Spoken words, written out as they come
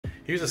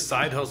Here's a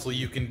side hustle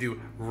you can do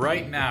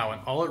right now,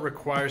 and all it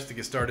requires to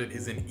get started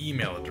is an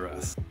email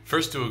address.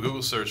 First, do a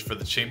Google search for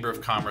the Chamber of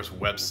Commerce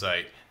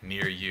website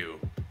near you.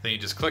 Then you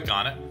just click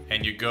on it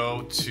and you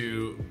go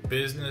to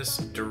business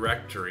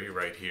directory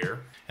right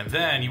here. And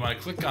then you want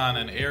to click on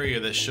an area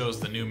that shows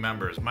the new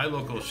members. My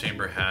local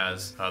chamber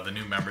has the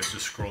new members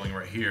just scrolling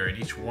right here,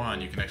 and each one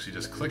you can actually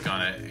just click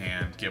on it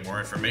and get more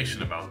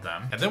information about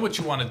them. And then what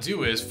you want to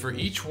do is for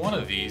each one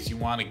of these, you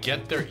want to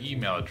get their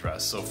email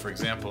address. So for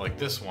example, like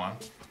this one,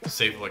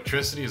 Save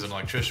Electricity is an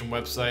electrician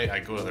website. I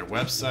go to their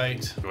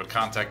website, go to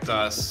contact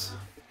us,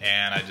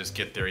 and I just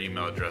get their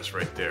email address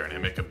right there, and I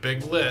make a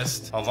big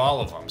list of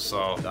all of them.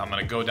 So I'm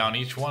gonna go down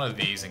each one of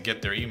these and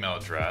get their email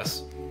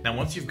address. Now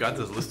once you've got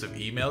this list of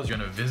emails, you're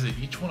gonna visit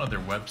each one of their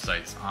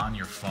websites on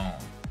your phone.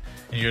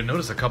 And you're gonna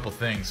notice a couple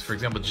things. For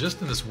example,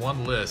 just in this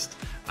one list,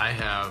 I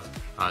have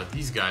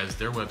these guys,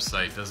 their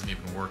website doesn't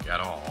even work at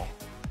all.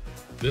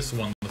 This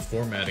one, the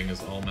formatting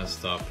is all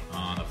messed up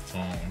on a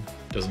phone.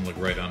 Doesn't look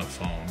right on a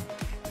phone.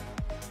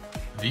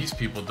 These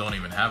people don't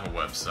even have a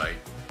website,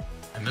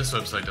 and this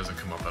website doesn't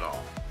come up at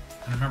all.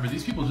 And remember,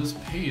 these people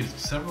just paid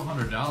several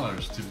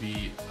 $100s to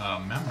be a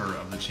member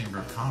of the Chamber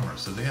of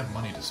Commerce, so they have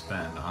money to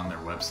spend on their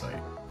website.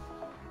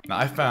 Now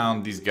I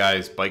found these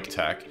guys, Bike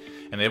Tech,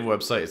 and they have a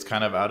website. It's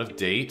kind of out of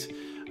date,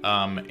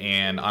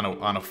 and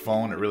on a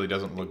phone it really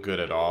doesn't look good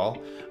at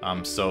all.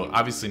 So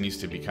obviously it needs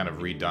to be kind of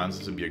redone. So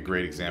this would be a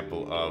great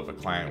example of a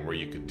client where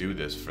you could do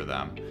this for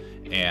them.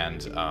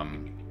 And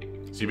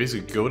so you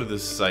basically go to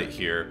this site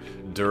here,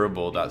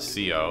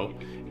 durable.co,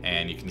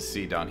 and you can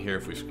see down here,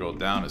 if we scroll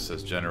down, it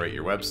says generate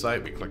your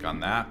website. We click on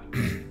that.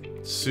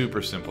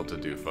 Super simple to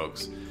do,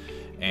 folks.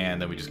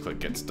 And then we just click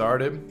get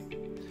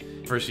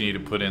started. First you need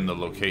to put in the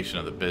location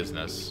of the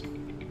business,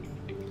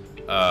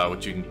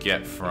 which you can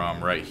get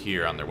from right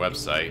here on their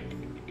website.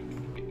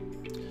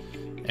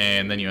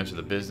 And then you enter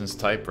the business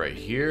type right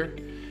here,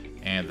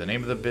 and the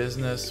name of the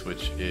business,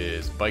 which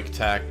is Bike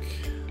Tech.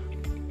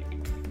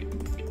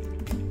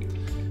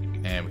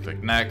 And we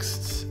click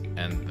next,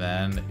 and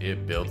then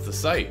it builds the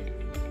site.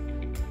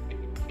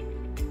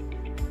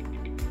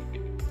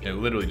 It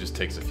literally just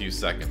takes a few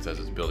seconds as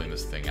it's building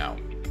this thing out.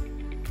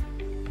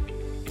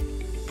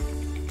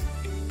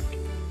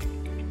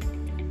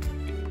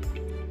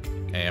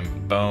 And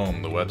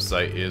boom, the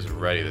website is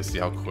ready. See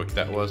how quick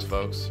that was,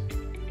 folks?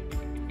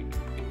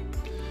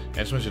 I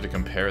just want you to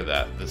compare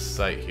this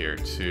site here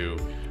to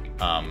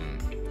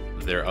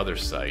their other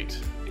site.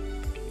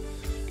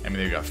 I mean,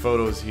 they've got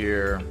photos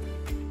here.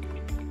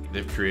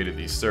 They've created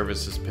these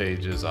services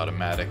pages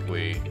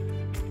automatically.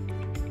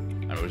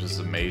 I mean, it was just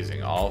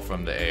amazing, all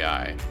from the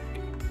AI.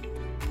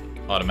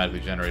 Automatically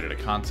generated a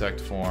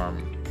contact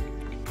form.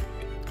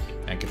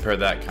 And compare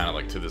that kind of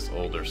like to this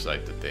older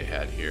site that they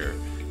had here.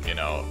 You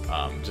know,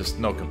 just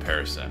no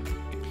comparison.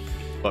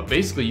 But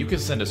basically, you can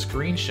send a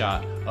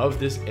screenshot of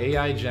this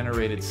AI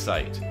generated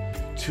site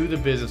to the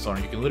business owner.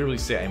 You can literally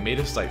say, I made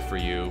a site for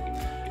you.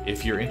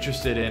 If you're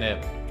interested in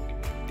it,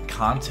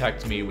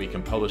 contact me. We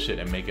can publish it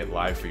and make it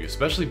live for you.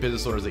 Especially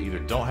business owners that either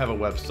don't have a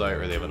website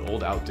or they have an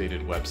old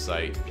outdated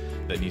website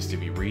that needs to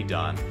be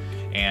redone.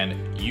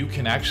 And you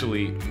can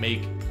actually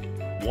make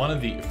one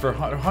of the, for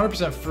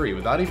 100% free,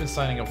 without even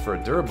signing up for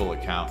a Durable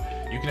account,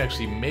 you can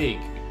actually make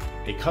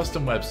a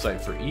custom website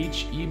for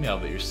each email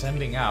that you're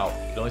sending out.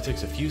 It only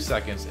takes a few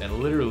seconds, and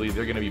literally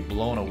they're going to be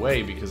blown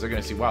away because they're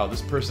going to see, wow,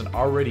 this person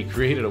already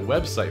created a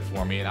website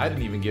for me and I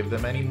didn't even give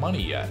them any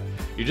money yet.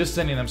 You're just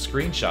sending them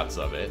screenshots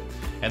of it.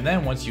 And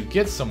then once you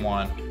get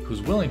someone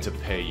who's willing to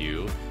pay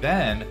you,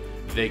 then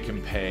they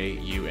can pay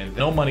you, and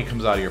no money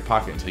comes out of your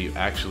pocket until you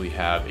actually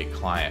have a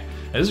client.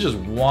 And this is just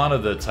one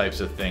of the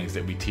types of things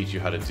that we teach you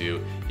how to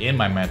do in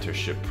my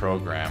mentorship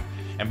program.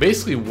 And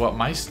basically what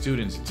my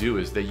students do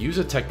is they use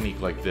a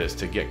technique like this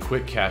to get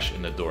quick cash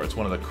in the door. It's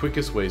one of the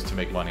quickest ways to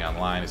make money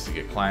online, is to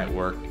get client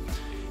work.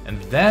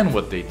 And then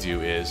what they do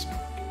is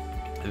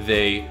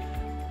they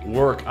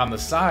work on the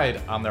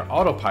side on their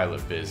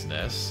autopilot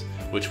business,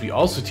 which we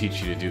also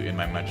teach you to do in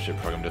my mentorship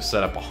program, to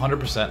set up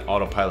 100%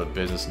 autopilot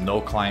business, no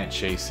client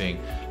chasing,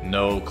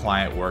 no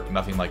client work,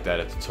 nothing like that.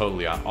 It's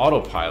totally on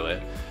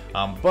autopilot.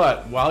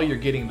 But while you're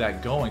getting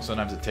that going,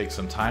 sometimes it takes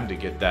some time to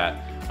get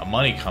that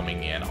money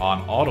coming in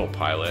on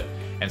autopilot.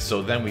 And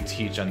so then we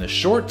teach on the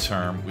short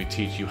term, we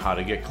teach you how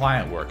to get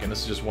client work. And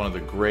this is just one of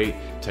the great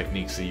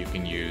techniques that you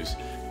can use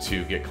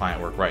to get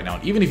client work right now.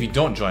 And even if you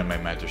don't join my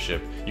mentorship,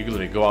 you can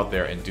literally go out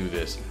there and do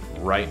this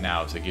right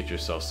now to get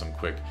yourself some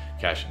quick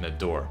cash in the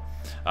door.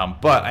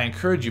 But I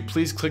encourage you,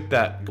 please click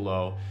that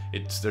below.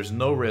 There's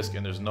no risk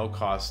and there's no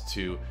cost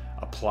to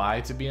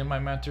apply to be in my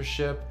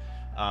mentorship.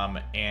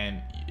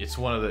 And it's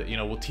one of the,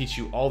 we'll teach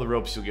you all the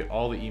ropes. You'll get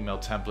all the email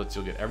templates.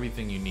 You'll get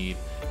everything you need.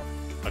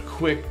 A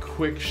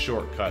quick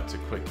shortcut to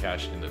quick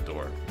cash in the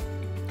door.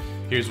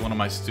 Here's one of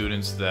my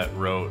students that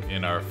wrote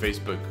in our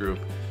Facebook group,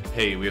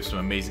 hey, we have some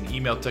amazing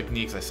email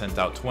techniques. I sent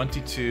out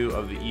 22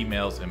 of the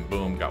emails and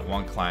boom, got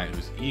one client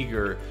who's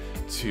eager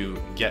to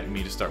get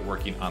me to start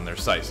working on their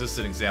site. So this is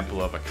an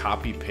example of a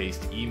copy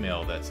paste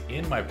email that's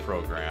in my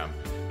program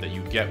that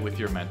you get with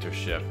your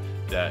mentorship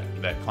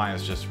that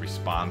clients just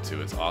respond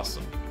to. It's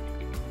awesome.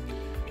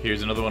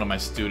 Here's another one of my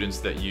students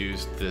that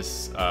used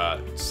this,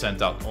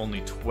 sent out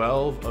only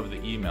 12 of the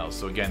emails.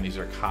 So again, these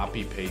are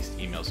copy paste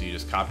emails. So you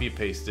just copy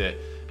paste it,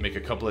 make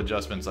a couple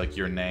adjustments like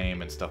your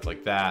name and stuff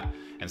like that,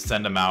 and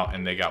send them out,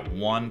 and they got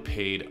one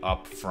paid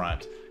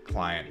upfront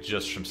client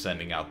just from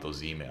sending out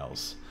those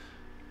emails.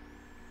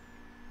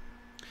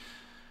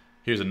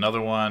 Here's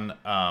another one.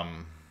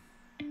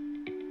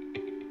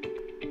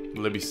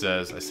 Libby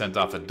says, I sent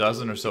off a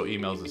dozen or so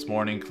emails this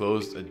morning,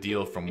 closed a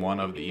deal from one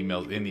of the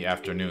emails in the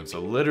afternoon.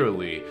 So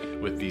literally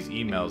with these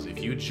emails,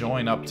 if you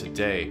join up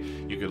today,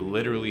 you could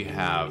literally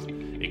have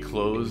a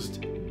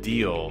closed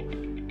deal,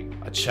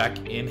 a check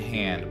in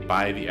hand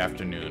by the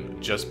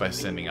afternoon, just by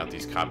sending out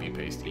these copy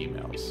paste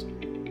emails.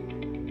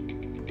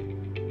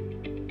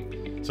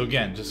 So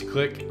again, just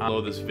click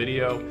below this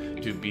video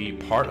to be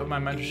part of my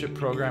mentorship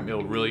program.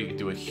 It'll really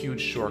do a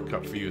huge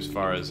shortcut for you as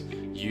far as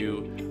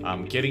you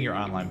getting your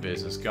online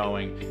business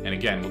going. And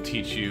again, we'll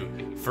teach you,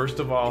 first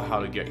of all, how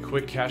to get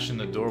quick cash in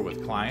the door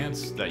with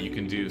clients that you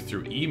can do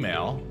through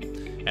email.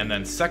 And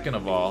then second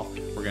of all,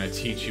 we're going to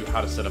teach you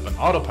how to set up an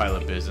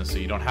autopilot business so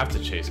you don't have to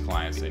chase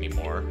clients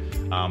anymore,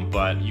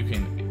 but you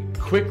can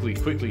quickly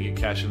get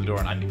cash in the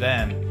door. And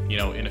then, you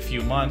know, in a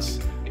few months,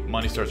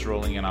 money starts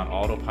rolling in on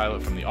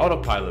autopilot from the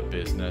autopilot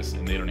business,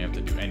 and they don't have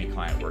to do any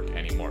client work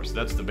anymore. So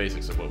that's the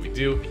basics of what we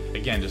do.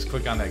 Again, just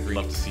click on that green.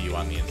 Love to see you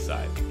on the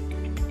inside.